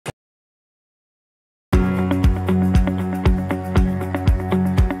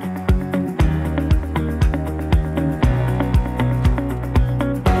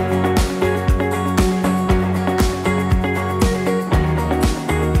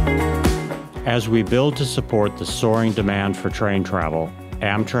As we build to support the soaring demand for train travel,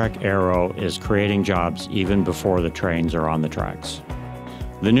 Amtrak Airo is creating jobs even before the trains are on the tracks.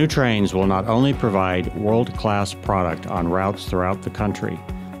 The new trains will not only provide world-class product on routes throughout the country,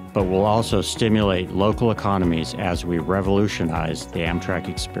 but will also stimulate local economies as we revolutionize the Amtrak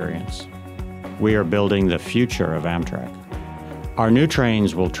experience. We are building the future of Amtrak. Our new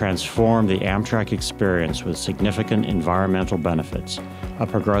trains will transform the Amtrak experience with significant environmental benefits, a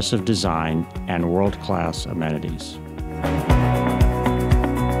progressive design, and world-class amenities.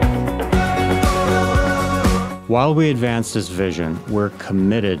 While we advance this vision, we're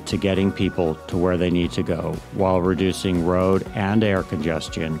committed to getting people to where they need to go while reducing road and air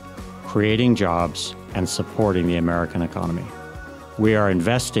congestion, creating jobs, and supporting the American economy. We are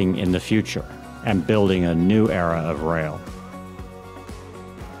investing in the future and building a new era of rail.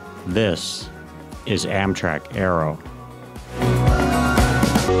 This is Amtrak Airo.